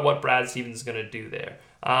worry about what Brad Stevens is going to do there.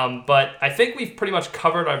 But I think we've pretty much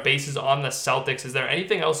covered our bases on the Celtics. Is there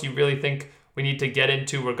anything else you really think we need to get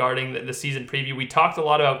into regarding the season preview? We talked a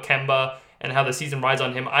lot about Kemba and how the season rides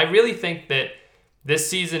on him. I really think that this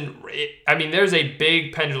season, there's a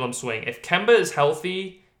big pendulum swing. If Kemba is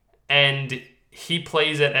healthy and he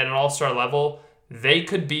plays it at an all-star level, they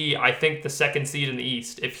could be, I think, the 2nd seed in the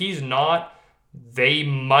East. If he's not, they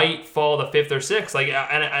might fall the 5th or 6th. Like,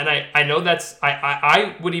 and I know that's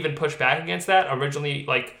I would even push back against that originally,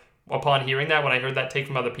 like upon hearing that when I heard that take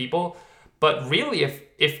from other people. But really,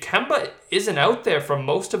 if Kemba isn't out there for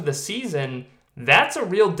most of the season, that's a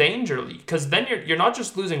real danger, because then you're not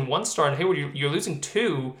just losing 1 star in Hayward, you're losing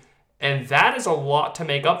 2, and that is a lot to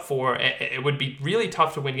make up for. It would be really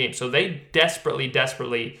tough to win games. So they desperately,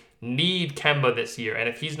 desperately need Kemba this year, and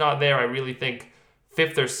if he's not there, I really think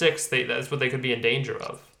 5th or 6th, that's what they could be in danger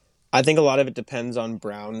of. I think a lot of it depends on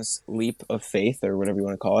Brown's leap of faith, or whatever you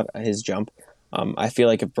want to call it, his jump. I feel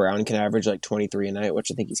like if Brown can average like 23 a night, which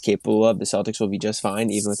I think he's capable of, the Celtics will be just fine,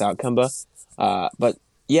 even without Kemba. But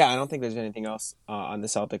yeah, I don't think there's anything else on the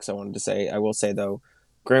Celtics I wanted to say. I will say, though,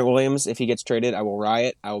 Grant Williams, if he gets traded, I will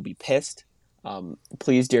riot. I will be pissed.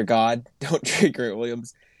 Please, dear God, don't trade Grant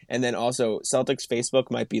Williams. And then also, Celtics Facebook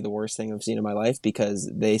might be the worst thing I've seen in my life, because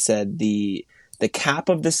they said the cap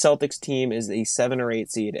of the Celtics team is a 7 or 8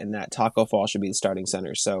 seed, and that Taco Fall should be the starting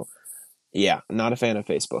center. So, yeah, not a fan of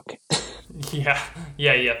Facebook. Yeah.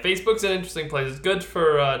 Facebook's an interesting place. It's good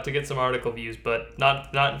for to get some article views, but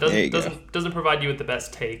doesn't provide you with the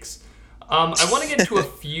best takes. I want to get to a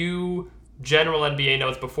few general NBA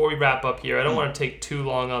notes before we wrap up here. I don't want to take too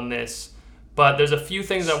long on this, but there's a few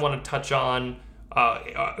things I want to touch on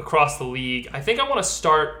across the league. I think I want to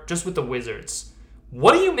start just with the Wizards.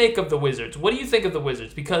 What do you make of the Wizards? What do you think of the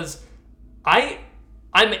Wizards? Because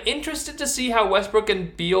I'm interested to see how Westbrook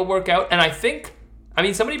and Beal work out, and I think,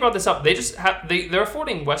 somebody brought this up. They're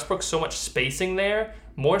affording Westbrook so much spacing there,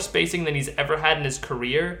 more spacing than he's ever had in his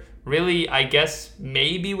career. Really, I guess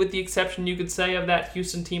maybe with the exception you could say of that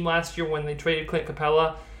Houston team last year when they traded Clint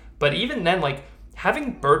Capella. But even then, like,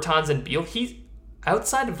 having Bertans and Beal,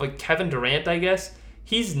 outside of like Kevin Durant, I guess,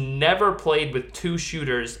 he's never played with two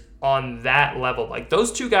shooters on that level. Like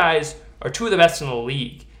those two guys are two of the best in the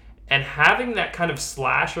league. And having that kind of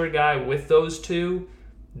slasher guy with those two,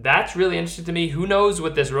 that's really interesting to me. Who knows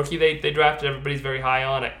with this rookie they drafted, everybody's very high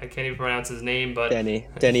on. I can't even pronounce his name, but Denny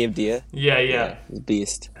Avdia. Yeah. He's a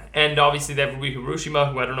beast. And obviously they have Rui Hiroshima,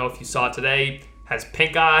 who I don't know if you saw today, has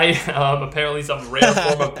pink eye. Apparently some rare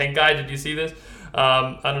form of pink eye. Did you see this?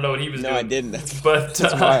 I don't know what he was doing. No, I didn't. But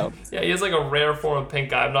that's wild. Yeah, he has like a rare form of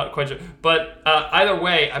pink eye. I'm not quite sure. But either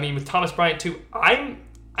way, I mean, with Thomas Bryant too, I'm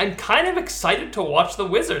kind of excited to watch the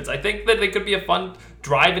Wizards. I think that they could be a fun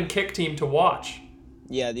drive and kick team to watch.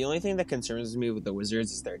 Yeah, the only thing that concerns me with the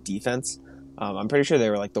Wizards is their defense. I'm pretty sure they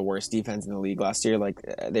were like the worst defense in the league last year. Like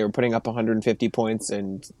they were putting up 150 points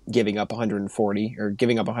and giving up 140 or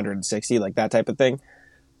giving up 160, like that type of thing.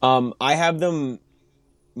 I have them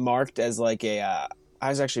marked as like I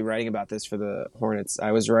was actually writing about this for the Hornets.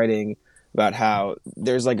 I was writing about how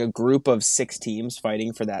there's like a group of 6 teams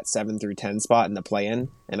fighting for that 7 through 10 spot in the play-in,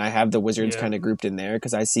 and I have the Wizards kind of grouped in there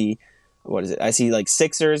because I see I see like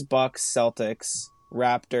Sixers, Bucks, Celtics,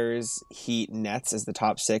 Raptors, Heat, Nets as the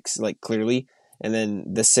top 6, like clearly, and then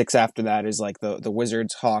the 6 after that is like the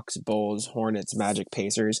Wizards, Hawks, Bulls, Hornets, Magic,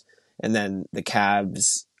 Pacers, and then the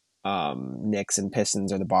Cavs, Knicks, and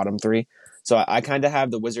Pistons are the bottom 3. So I kind of have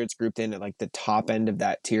the Wizards grouped in at like the top end of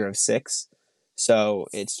that tier of 6. So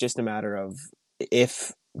it's just a matter of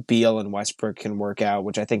if Beal and Westbrook can work out,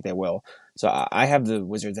 which I think they will. So I have the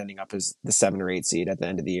Wizards ending up as the 7 or 8 seed at the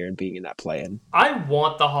end of the year and being in that play-in. I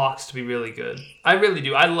want the Hawks to be really good. I really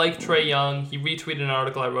do. I like Trae Young. He retweeted an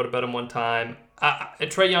article I wrote about him one time.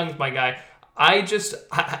 Trae Young's my guy. I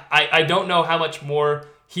don't know how much more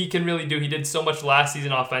he can really do. He did so much last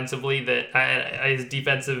season offensively that his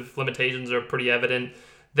defensive limitations are pretty evident.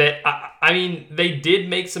 That I mean, they did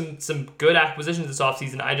make some good acquisitions this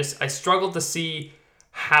offseason. I struggle to see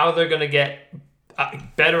how they're going to get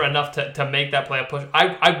better enough to make that playoff push.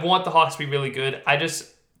 I want the Hawks to be really good. I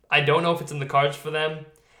don't know if it's in the cards for them.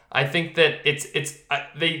 I think that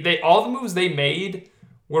they all the moves they made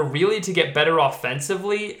were really to get better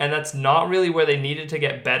offensively, and that's not really where they needed to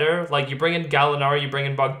get better. Like, you bring in Gallinari, you bring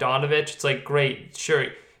in Bogdanovic, it's like, great, sure,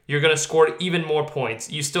 you're going to score even more points.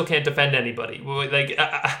 You still can't defend anybody. Like,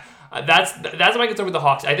 that's my concern with the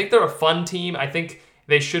Hawks. I think they're a fun team. I think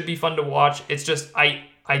they should be fun to watch. It's just, I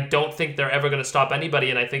don't think they're ever going to stop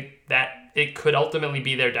anybody, and I think that it could ultimately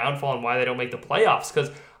be their downfall and why they don't make the playoffs. Because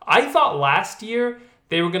I thought last year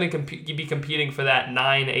they were going to be competing for that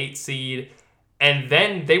 9-8 seed, and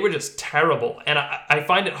then they were just terrible. And I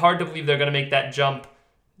find it hard to believe they're going to make that jump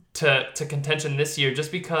to contention this year,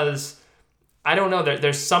 just because, I don't know,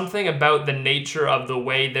 there's something about the nature of the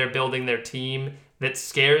way they're building their team that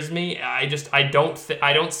scares me. I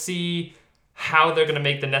don't see how they're going to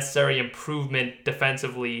make the necessary improvement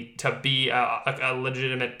defensively to be a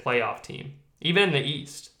legitimate playoff team, even in the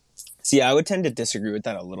East. See, I would tend to disagree with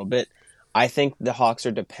that a little bit. I think the Hawks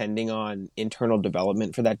are depending on internal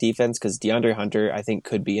development for that defense because DeAndre Hunter, I think,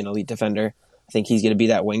 could be an elite defender. I think he's going to be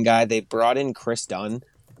that wing guy. They brought in Chris Dunn,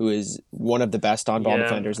 who is one of the best on-ball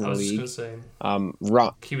defenders in the league. I was just going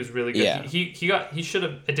to say. He was really good. Yeah. He should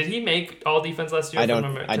have. Did he make all defense last year? I don't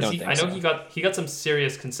think I know so. he got some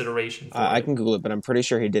serious consideration for it. I can Google it, but I'm pretty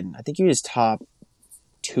sure he didn't. I think he was top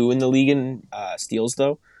 2 in the league in steals,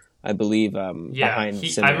 though. I believe behind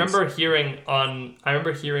Simmons. I remember hearing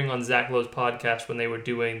on Zach Lowe's podcast when they were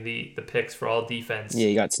doing the picks for all defense. Yeah,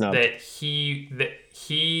 he got snubbed.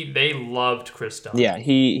 They loved Chris Dunn. Yeah,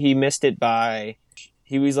 he missed it by.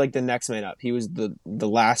 He was like the next man up. He was the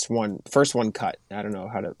first one cut. I don't know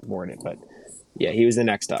how to word it, but yeah, he was the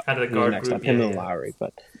next up. Out of the guard group, him and Lowry,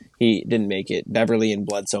 but he didn't make it. Beverly and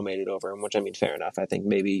Bledsoe made it over him, which I mean, fair enough. I think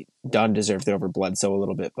maybe Dunn deserved it over Bledsoe a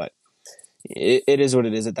little bit, but it is what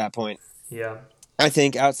it is at that point. Yeah. I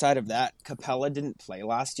think outside of that, Capella didn't play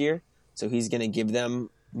last year, so he's going to give them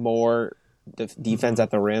more defense at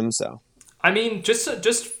the rim. So, I mean, just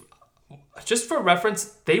for reference,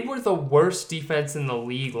 they were the worst defense in the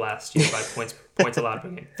league last year by points allowed per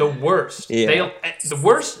game. The worst. Yeah.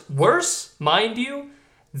 Worse, mind you,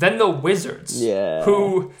 than the Wizards. Yeah.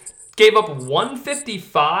 Who gave up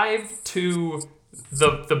 155 to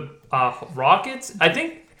the Rockets. I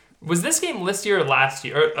think. Was this game this year or last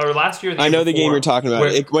year? Or last year? I know the game you're talking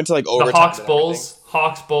about. It went to like overtime. The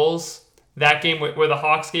Hawks Bulls. That game where the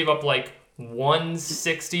Hawks gave up like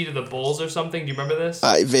 160 to the Bulls or something. Do you remember this?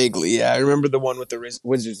 Vaguely, yeah. I remember the one with the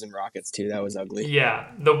Wizards and Rockets too. That was ugly.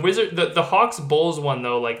 Yeah, the Hawks Bulls one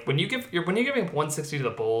though. Like when you're giving up 160 to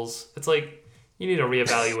the Bulls, it's like you need to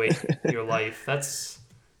reevaluate your life.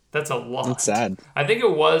 That's a lot. It's sad. I think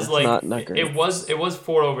it was not great. it was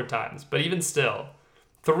 4 overtimes, but even still,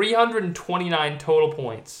 329 total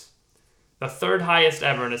points, the third highest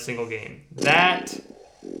ever in a single game. That's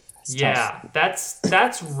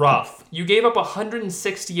rough. You gave up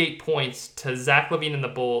 168 points to Zach LaVine and the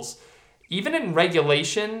Bulls, even in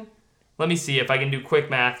regulation. Let me see if I can do quick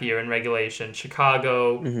math here in regulation.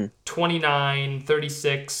 Chicago, 29,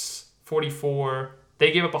 36, 44.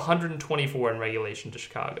 They gave up 124 in regulation to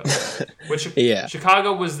Chicago. Which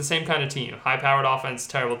Chicago was the same kind of team. High-powered offense,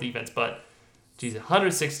 terrible defense. But, geez,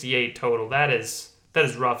 168 total. That is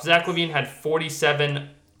rough. Zach LaVine had 47.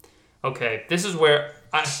 Okay, this is where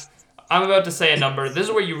I'm about to say a number. This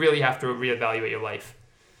is where you really have to reevaluate your life.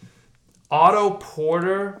 Otto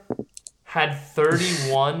Porter had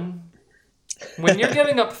 31. When you're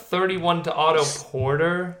giving up 31 to Otto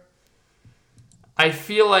Porter, I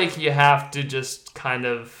feel like you have to just kind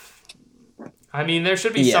of. I mean, there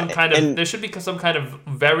should be some kind of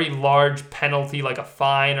very large penalty, like a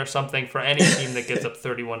fine or something, for any team that gives up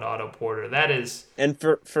 31 to Otto Porter. That is. And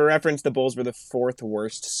for reference, the Bulls were the 4th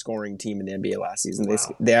worst scoring team in the NBA last season.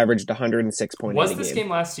 Wow. They averaged 106 points. Was this game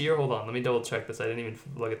last year? Hold on, let me double check this. I didn't even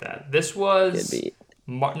look at that. This was. This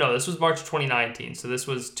was March 2019, so this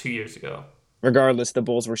was 2 years ago. Regardless, the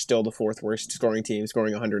Bulls were still the 4th worst scoring team,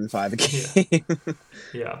 scoring 105 a game.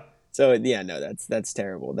 Yeah. So that's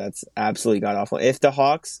terrible. That's absolutely god awful. If the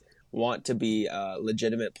Hawks want to be a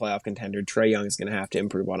legitimate playoff contender, Trae Young is going to have to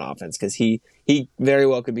improve on offense because he very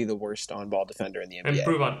well could be the worst on-ball defender in the NBA.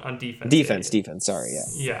 Improve on defense. Defense. Sorry, yeah.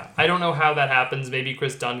 Yeah, I don't know how that happens. Maybe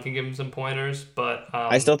Chris Dunn can give him some pointers, but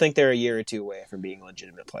I still think they're a year or two away from being a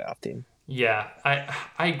legitimate playoff team. Yeah,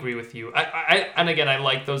 I agree with you. And again, I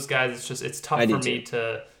like those guys. It's tough for me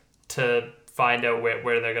to find out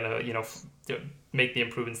where they're gonna make the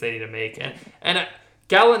improvements they need to make. And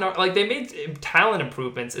Gallinari, they made talent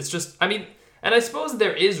improvements. It's just, I mean, and I suppose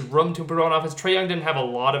there is room to improve on offense. Trae Young didn't have a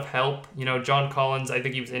lot of help. John Collins, I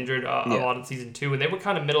think he was injured a lot of season 2, and they were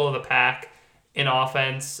kind of middle of the pack in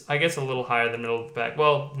offense. I guess a little higher than middle of the pack.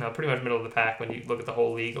 Well, no, pretty much middle of the pack when you look at the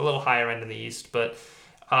whole league. A little higher end in the East, but.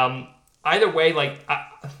 Either way,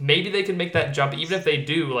 maybe they can make that jump. Even if they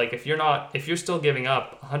do, if you're still giving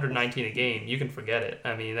up 119 a game, you can forget it.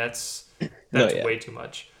 I mean, that's way too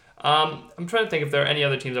much. I'm trying to think if there are any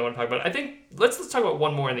other teams I want to talk about. I think let's talk about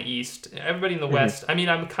one more in the East. Everybody in the West. I mean,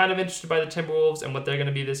 I'm kind of interested by the Timberwolves and what they're going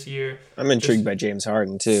to be this year. I'm intrigued by James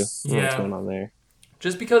Harden too. What's going on there?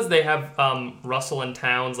 Just because they have Russell and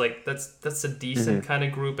Towns, that's a decent kind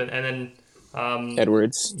of group, and then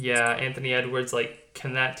Edwards. Yeah, Anthony Edwards.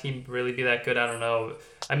 Can that team really be that good? I don't know.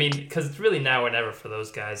 I mean, because it's really now or never for those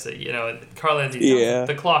guys. Karl Anthony Towns,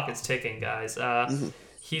 the clock is ticking, guys.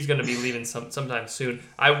 He's going to be leaving sometime soon.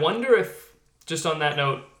 I wonder if, just on that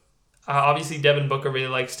note, obviously Devin Booker really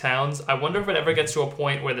likes Towns. I wonder if it ever gets to a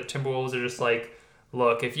point where the Timberwolves are just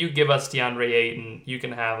look, if you give us DeAndre Ayton, you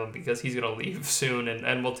can have him because he's going to leave soon,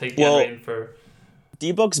 and we'll take DeAndre Ayton for...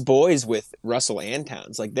 D-Book's boys with Russell and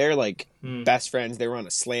Towns. They're best friends. They were on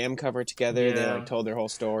a Slam cover together. Yeah. They told their whole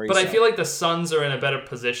story. But I feel like the Suns are in a better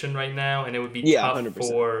position right now, and it would be tough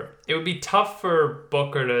 100%. For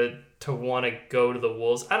Booker to want to go to the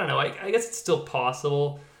Wolves. I don't know. I guess it's still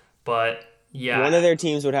possible, but yeah. One of their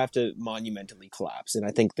teams would have to monumentally collapse, and I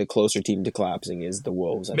think the closer team to collapsing is the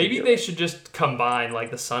Wolves. Maybe they should just combine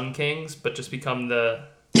the Sun Kings, but just become the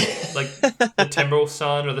Timber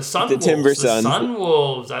Sun or the Sun Wolves. Timber Suns. The Sun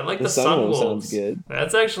Wolves. I like the Sun Wolves. Sounds good.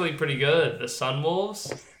 That's actually pretty good. The Sun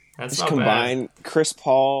Wolves. That's just not combine bad. Chris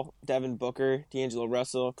Paul, Devin Booker, D'Angelo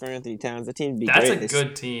Russell, Karl Anthony Towns. That team would be great. That's a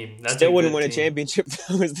good team. Still wouldn't win a championship if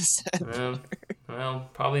that was the center. Well,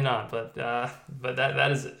 probably not. But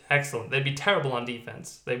that is excellent. They'd be terrible on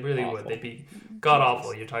defense. They really would. They'd be god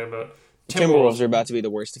awful. You're talking about Timberwolves are about to be the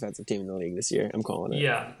worst defensive team in the league this year. I'm calling it.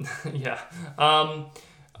 Yeah, yeah.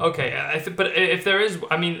 Okay, but if there is,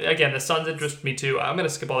 I mean, again, the Suns interest me too. I'm going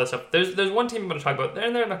to skip all this stuff. There's one team I'm going to talk about,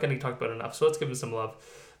 and they're not going to talk about enough, so let's give them some love.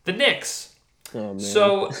 The Knicks. Oh, man.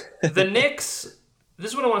 So, the Knicks, this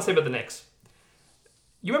is what I want to say about the Knicks.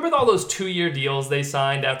 You remember all those 2-year deals they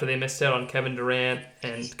signed after they missed out on Kevin Durant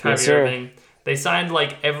and Kyrie Irving? They signed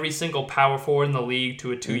every single power forward in the league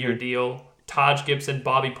to a 2-year deal. Taj Gibson,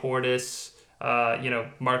 Bobby Portis,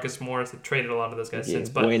 Marcus Morris. Have traded a lot of those guys since.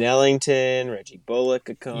 But Wayne Ellington, Reggie Bullock,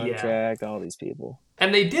 a contract, all these people.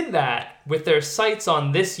 And they did that with their sights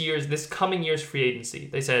on this coming year's free agency.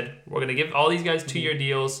 They said, we're going to give all these guys 2-year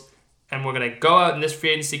deals, and we're going to go out in this free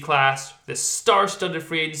agency class, this star-studded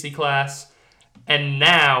free agency class, and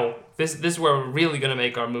now this is where we're really going to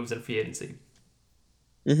make our moves in free agency.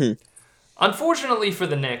 Unfortunately for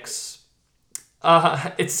the Knicks,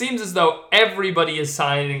 It seems as though everybody is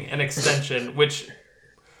signing an extension, which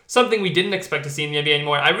something we didn't expect to see in the NBA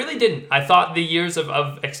anymore. I really didn't. I thought the years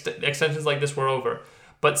of extensions like this were over.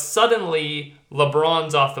 But suddenly,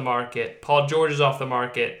 LeBron's off the market, Paul George is off the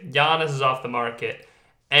market, Giannis is off the market,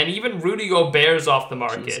 and even Rudy Gobert's off the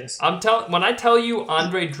market. Jesus. When I tell you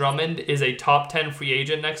Andre Drummond is a top 10 free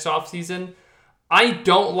agent next offseason, I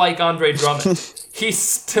don't like Andre Drummond. He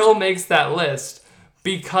still makes that list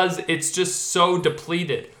because it's just so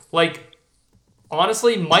depleted. Like,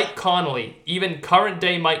 honestly, Mike Conley, even current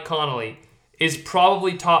day Mike Conley, is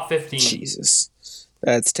probably top 15. Jesus.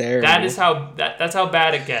 That's terrible. That's how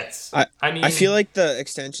bad it gets. I feel like the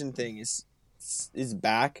extension thing is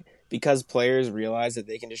back because players realize that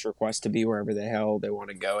they can just request to be wherever the hell they want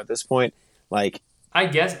to go at this point. Like, I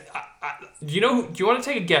guess. Do you want to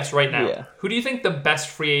take a guess right now? Yeah. Who do you think the best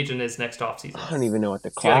free agent is next offseason? I don't even know what the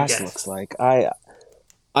class looks like.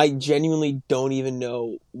 I genuinely don't even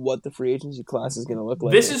know what the free agency class is going to look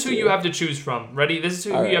like. This is who you have to choose from. Ready? This is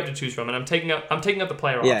who you have to choose from, and I'm taking out the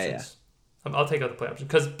player options. Yeah. I'll take out the player options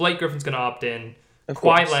because Blake Griffin's going to opt in. Of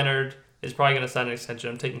Kawhi course. Leonard is probably going to sign an extension.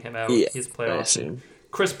 I'm taking him out. Yeah, He's a player I option. assume.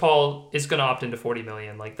 Chris Paul is going to opt into $40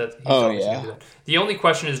 million. Like that. He's Oh, obviously yeah. gonna do that. The only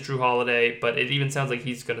question is Drew Holiday, but it even sounds like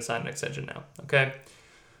he's going to sign an extension now. Okay.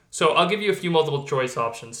 So I'll give you a few multiple choice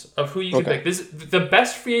options of who you can pick. This is the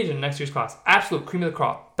best free agent in next year's class. Absolute cream of the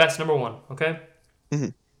crop. Best number one. Okay. Mm-hmm.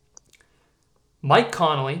 Mike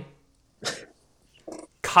Conley,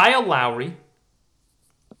 Kyle Lowry,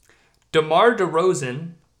 DeMar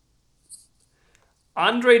DeRozan,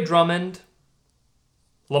 Andre Drummond,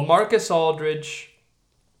 LaMarcus Aldridge,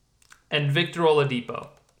 and Victor Oladipo.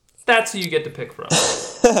 That's who you get to pick from.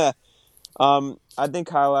 I think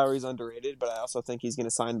Kyle Lowry's underrated, but I also think he's going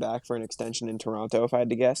to sign back for an extension in Toronto, if I had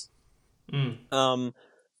to guess.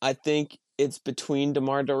 I think it's between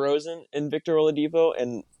DeMar DeRozan and Victor Oladipo,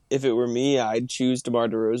 and if it were me, I'd choose DeMar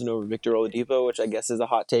DeRozan over Victor Oladipo, which I guess is a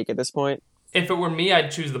hot take at this point. If it were me,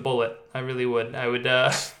 I'd choose the bullet. I really would. I would.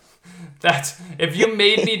 If you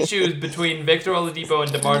made me choose between Victor Oladipo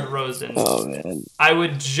and DeMar DeRozan, oh man, I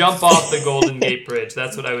would jump off the Golden Gate Bridge.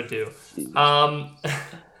 That's what I would do.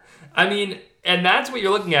 I mean, and that's what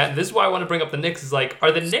you're looking at. This is why I want to bring up the Knicks. Is like,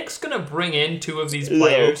 are the Knicks going to bring in two of these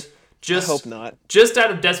players? I hope not. Just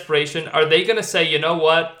out of desperation, are they going to say, you know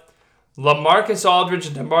what? LaMarcus Aldridge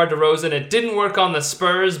and DeMar DeRozan, it didn't work on the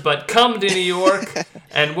Spurs, but come to New York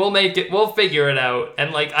and we'll figure it out.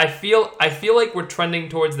 And like I feel like we're trending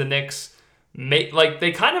towards the Knicks. Like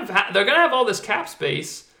they kind of they're gonna have all this cap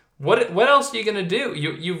space. What else are you gonna do? Are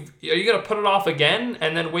you gonna put it off again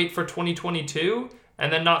and then wait for 2022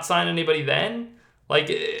 and then not sign anybody then?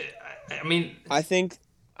 Like, I mean, I think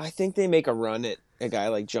they make a run at a guy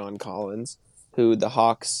like John Collins, who the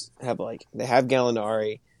Hawks have. Like, they have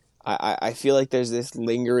Gallinari. I feel like there's this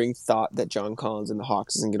lingering thought that John Collins and the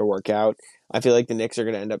Hawks isn't going to work out. I feel like the Knicks are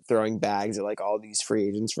going to end up throwing bags at like all these free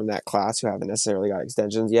agents from that class who haven't necessarily got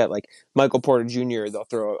extensions yet. Like Michael Porter Jr., they'll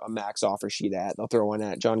throw a max offer sheet at. They'll throw one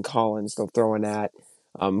at John Collins. They'll throw one at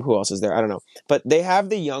who else is there? I don't know. But they have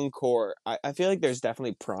the young core. I feel like there's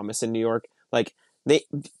definitely promise in New York. Like, do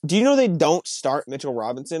you know they don't start Mitchell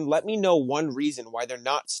Robinson? Let me know one reason why they're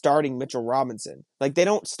not starting Mitchell Robinson. Like, they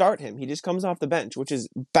don't start him. He just comes off the bench, which is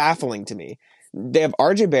baffling to me. They have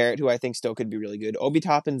RJ Barrett, who I think still could be really good. Obi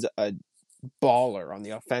Toppin's a baller on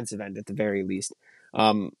the offensive end at the very least.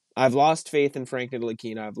 I've lost faith in Frank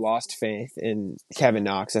Ntilikina. I've lost faith in Kevin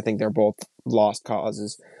Knox. I think they're both lost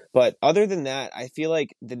causes. But other than that, I feel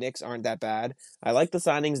like the Knicks aren't that bad. I like the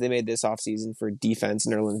signings they made this offseason for defense,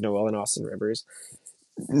 Nerlens Noel and Austin Rivers.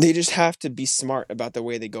 They just have to be smart about the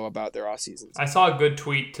way they go about their offseasons. I saw a good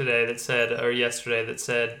tweet yesterday that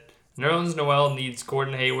said, Nerlens Noel needs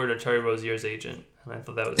Gordon Hayward or Terry Rozier's agent. And I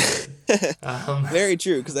thought that was good. Very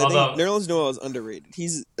true, because I think Nerlens Noel is underrated.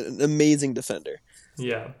 He's an amazing defender.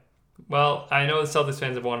 Yeah. Well, I know the Celtics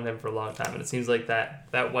fans have wanted him for a long time, and it seems like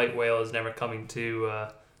that white whale is never coming to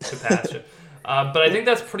pasture. But I think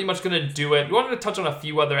that's pretty much going to do it. We wanted to touch on a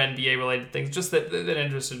few other NBA-related things, just that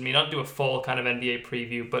interested me. Not do a full kind of NBA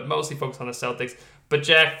preview, but mostly focus on the Celtics. But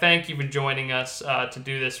Jack, thank you for joining us to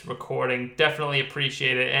do this recording. Definitely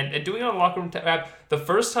appreciate it. And doing it on the Locker Room app, the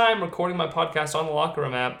first time recording my podcast on the Locker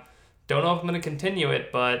Room app. Don't know if I'm going to continue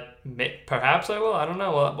it, but perhaps I will. I don't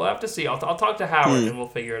know. We'll have to see. I'll talk to Howard and we'll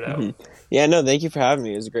figure it out. Mm-hmm. Yeah, no, thank you for having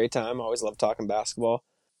me. It was a great time. I always love talking basketball.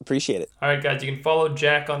 Appreciate it. All right, guys. You can follow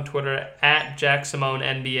Jack on Twitter at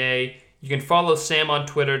JackSimoneNBA. You can follow Sam on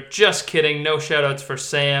Twitter. Just kidding. No shout-outs for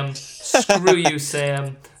Sam. Screw you,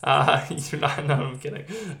 Sam. You're not. No, I'm kidding.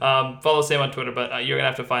 Follow Sam on Twitter, but you're going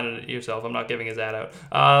to have to find it yourself. I'm not giving his ad out.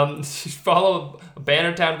 Follow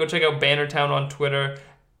Bannertown. Go check out Bannertown on Twitter.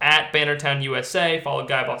 At Bannertown USA. Follow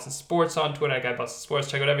Guy Boston Sports on Twitter at Guy Boston Sports.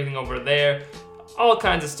 Check out everything over there. All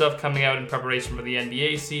kinds of stuff coming out in preparation for the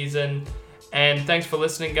NBA season. And thanks for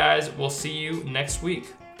listening, guys. We'll see you next week.